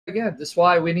again. This is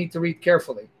why we need to read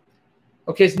carefully.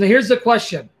 Okay, so here's the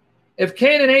question. If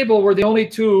Cain and Abel were the only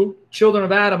two children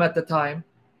of Adam at the time,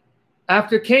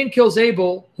 after Cain kills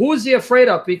Abel, who is he afraid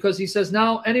of? Because he says,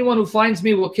 now anyone who finds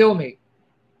me will kill me,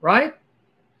 right?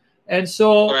 And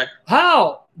so Correct.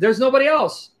 how? There's nobody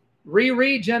else.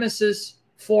 Reread Genesis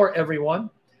 4, everyone.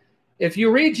 If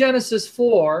you read Genesis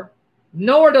 4,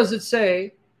 nowhere does it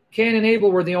say Cain and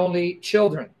Abel were the only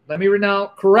children. Let me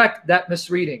now correct that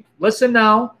misreading. Listen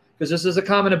now, because this is a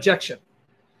common objection.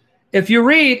 If you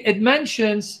read, it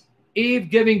mentions Eve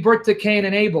giving birth to Cain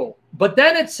and Abel. But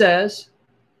then it says,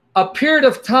 a period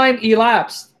of time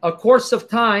elapsed, a course of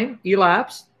time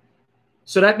elapsed.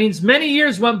 So that means many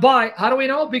years went by. How do we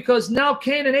know? Because now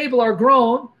Cain and Abel are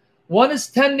grown. One is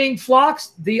tending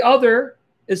flocks, the other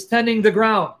is tending the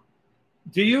ground.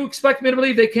 Do you expect me to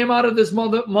believe they came out of this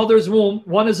mother's womb?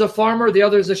 One is a farmer, the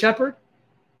other is a shepherd?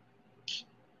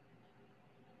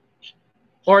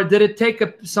 Or did it take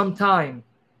some time?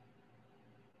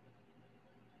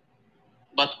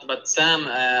 But Sam,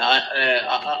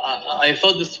 I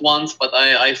thought this once, but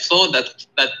I saw that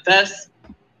Tess,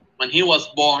 when he was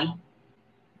born,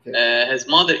 his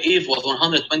mother Eve was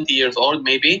 120 years old,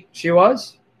 maybe. She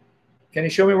was? Can you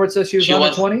show me where it says she was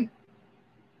 120?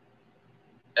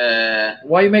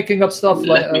 Why are you making up stuff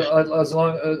like as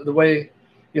long the way,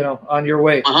 you know, on your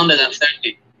way?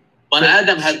 130. When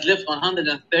Adam had lived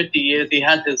 130 years, he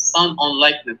had his son on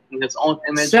likeness in his own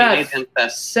image and made him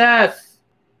Seth. Seth.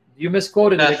 You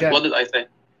misquoted it again. What did I say?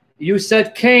 You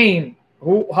said Cain.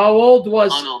 How old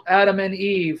was Adam and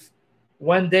Eve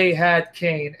when they had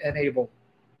Cain and Abel?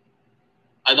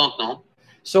 I don't know.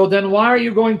 So then why are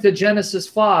you going to Genesis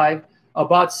 5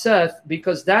 about Seth?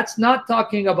 Because that's not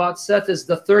talking about Seth as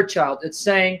the third child. It's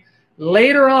saying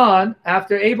later on,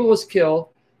 after Abel was killed,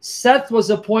 Seth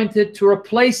was appointed to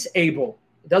replace Abel.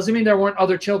 It doesn't mean there weren't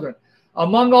other children.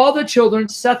 Among all the children,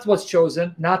 Seth was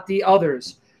chosen, not the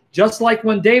others. Just like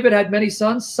when David had many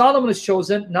sons, Solomon was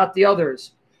chosen, not the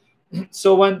others.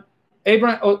 So when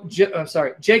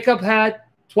Jacob had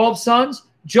 12 sons,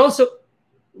 Joseph,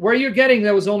 where are you getting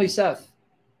there was only Seth?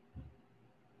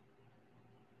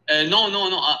 No.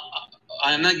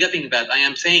 I'm not getting that. I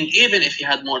am saying even if he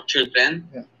had more children,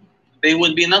 they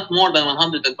would be not more than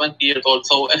 120 years old.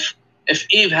 So if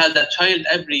Eve had a child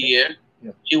every year,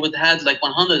 she would have like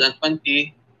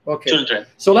 120 children.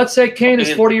 So let's say Cain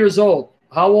is 40 years old.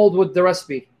 How old would the rest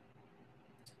be?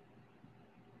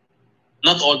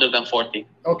 Not older than 40.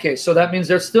 Okay, so that means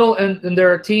they're still in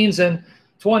their teens and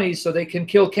 20s, so they can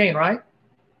kill Cain, right?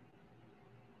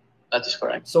 That is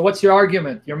correct. So what's your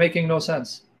argument? You're making no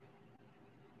sense.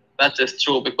 That is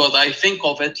true, because I think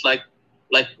of it like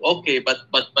okay, but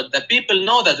the people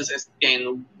know that this is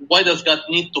Cain. Why does God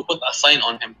need to put a sign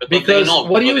on him? Because they know,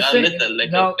 what do you think?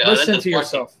 Now listen to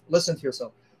yourself. Listen to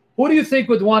yourself. Who do you think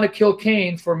would want to kill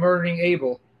Cain for murdering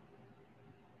Abel?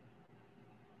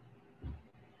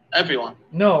 Everyone.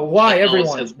 No, why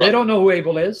everyone? They don't know who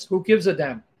Abel is. Who gives a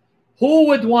damn? Who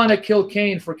would want to kill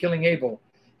Cain for killing Abel?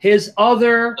 His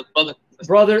other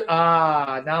brother.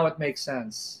 Ah, now it makes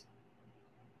sense.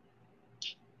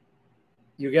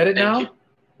 You get it now?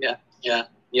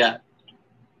 Yeah.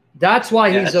 That's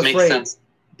why he's afraid.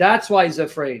 That's why he's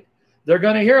afraid. They're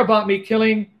going to hear about me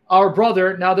killing our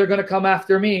brother. Now they're going to come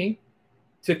after me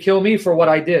to kill me for what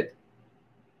I did.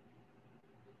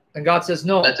 And God says,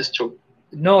 no. That is true.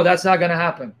 No, that's not going to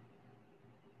happen.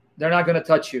 They're not going to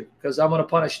touch you because I'm going to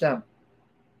punish them.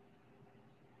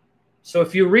 So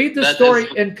if you read the story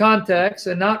in context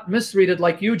and not misread it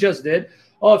like you just did,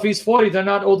 oh, if he's 40, they're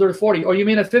not older than 40. Oh, you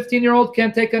mean a 15-year-old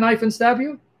can't take a knife and stab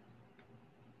you?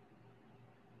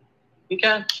 He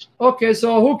can. Okay,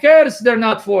 so who cares they're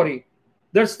not 40?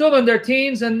 They're still in their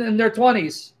teens and in their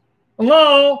 20s.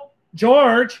 Hello,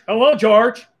 George. Hello,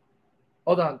 George.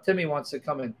 Hold on. Timmy wants to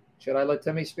come in. Should I let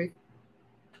Timmy speak?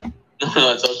 No,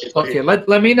 it's okay. Okay,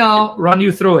 let me now run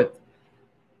you through it.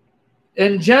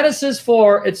 In Genesis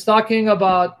 4, it's talking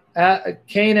about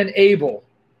Cain and Abel,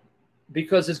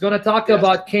 because it's going to talk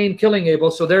about Cain killing Abel,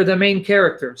 so they're the main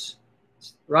characters,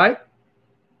 right?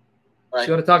 It's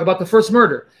going to talk about the first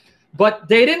murder. But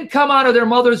they didn't come out of their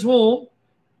mother's womb.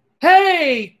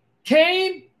 Hey,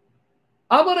 Cain,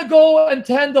 I'm going to go and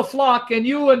tend the flock, and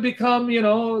become,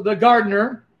 the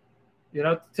gardener,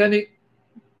 tending.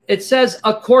 It says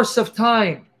a course of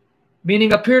time,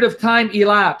 meaning a period of time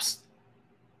elapsed.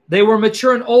 They were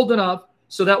mature and old enough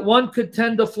so that one could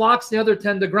tend the flocks, the other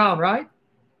tend the ground, right?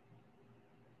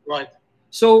 Right.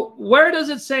 So where does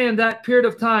it say in that period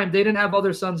of time they didn't have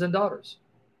other sons and daughters?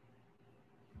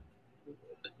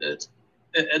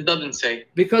 It doesn't say.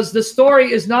 Because the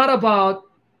story is not about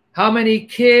how many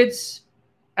kids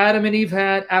Adam and Eve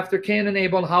had after Cain and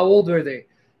Abel, how old are they?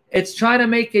 It's trying to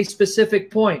make a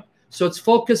specific point. So it's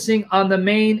focusing on the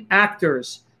main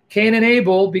actors. Cain and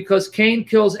Abel, because Cain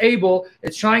kills Abel,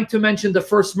 it's trying to mention the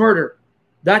first murder.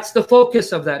 That's the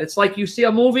focus of that. It's like you see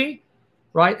a movie,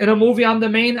 right? In a movie, I'm the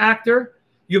main actor.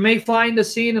 You may find a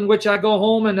scene in which I go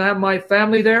home and have my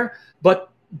family there,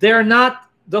 but they're not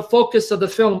the focus of the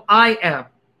film. I am.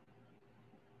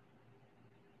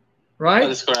 Right? That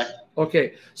is correct.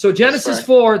 Okay. So Genesis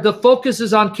 4, the focus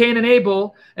is on Cain and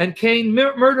Abel, and Cain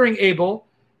murdering Abel.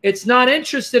 It's not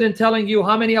interested in telling you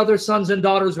how many other sons and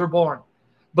daughters were born,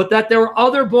 but that there were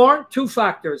other born. Two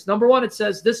factors. Number one, it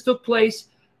says this took place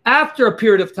after a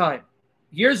period of time.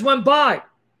 Years went by.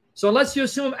 So unless you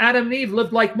assume Adam and Eve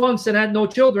lived like monks and had no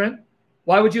children,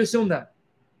 why would you assume that?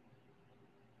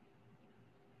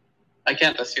 I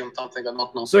can't assume something I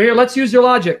don't know. So here, let's use your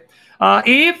logic.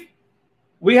 Eve,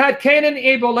 we had Cain and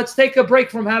Abel. Let's take a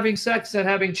break from having sex and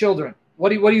having children. What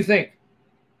do you think?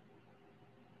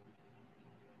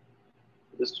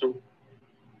 That's true.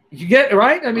 You get it,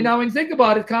 right? I mean, now when you think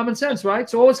about it, common sense, right?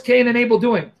 So what was Cain and Abel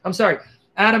doing? I'm sorry,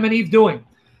 Adam and Eve doing?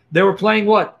 They were playing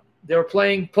what? They were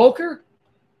playing poker?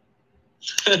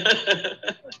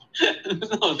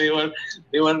 No, they were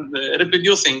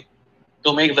reproducing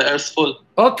to make the earth full.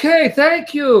 Okay,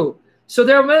 thank you. So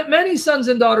there are many sons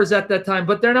and daughters at that time,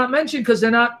 but they're not mentioned because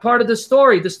they're not part of the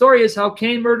story. The story is how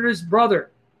Cain murdered his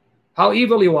brother, how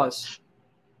evil he was.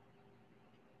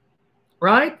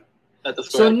 Right? That is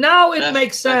correct. So now it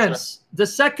makes sense. Right. The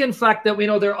second fact that we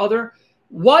know there are other.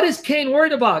 What is Cain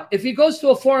worried about? If he goes to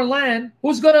a foreign land,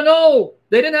 who's going to know?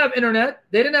 They didn't have internet.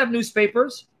 They didn't have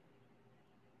newspapers.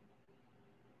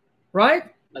 Right?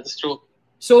 That's true.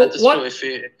 So that is true.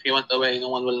 If he went away, no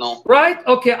one will know. Right?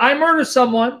 Okay, I murder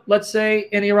someone, let's say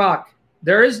in Iraq.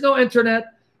 There is no internet,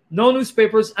 no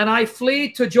newspapers, and I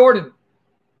flee to Jordan.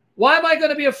 Why am I going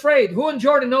to be afraid? Who in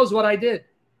Jordan knows what I did?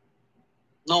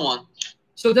 No one.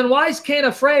 So then why is Cain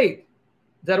afraid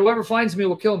that whoever finds me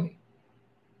will kill me?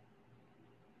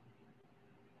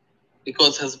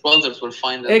 Because his brothers will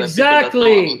find it.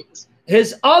 Exactly.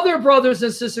 His other brothers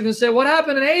and sisters can say, what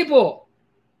happened to Abel?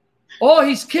 Oh,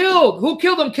 he's killed. Who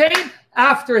killed him? Cain?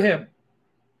 After him.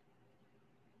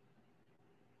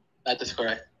 That is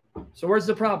correct. So where's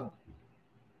the problem?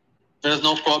 There's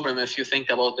no problem if you think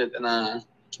about it in a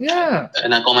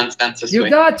common sense way. You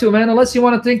got to, man, unless you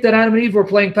want to think that Adam and Eve were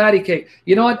playing patty cake.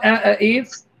 You know what, Eve?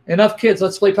 Enough kids.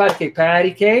 Let's play patty cake.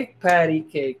 Patty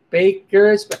cake,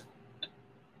 bakers.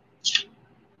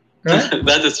 Right?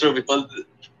 That is true, because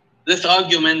this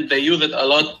argument, they use it a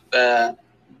lot,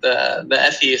 the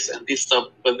atheists and this stuff,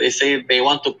 but they say they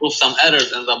want to prove some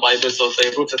errors in the Bible, so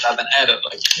they prove it as an error.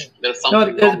 Like there's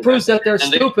something. No, it proves that they're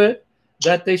stupid,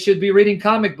 that they should be reading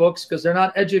comic books because they're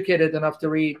not educated enough to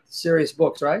read serious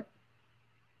books, right?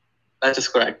 That is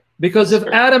correct. Because if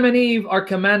Adam and Eve are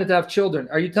commanded to have children,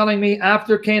 are you telling me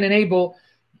after Cain and Abel,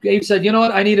 Eve said, you know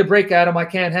what, I need a break, Adam, I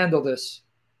can't handle this?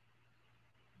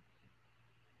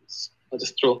 That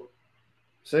is true.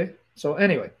 See? So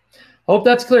anyway, hope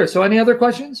that's clear. So any other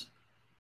questions?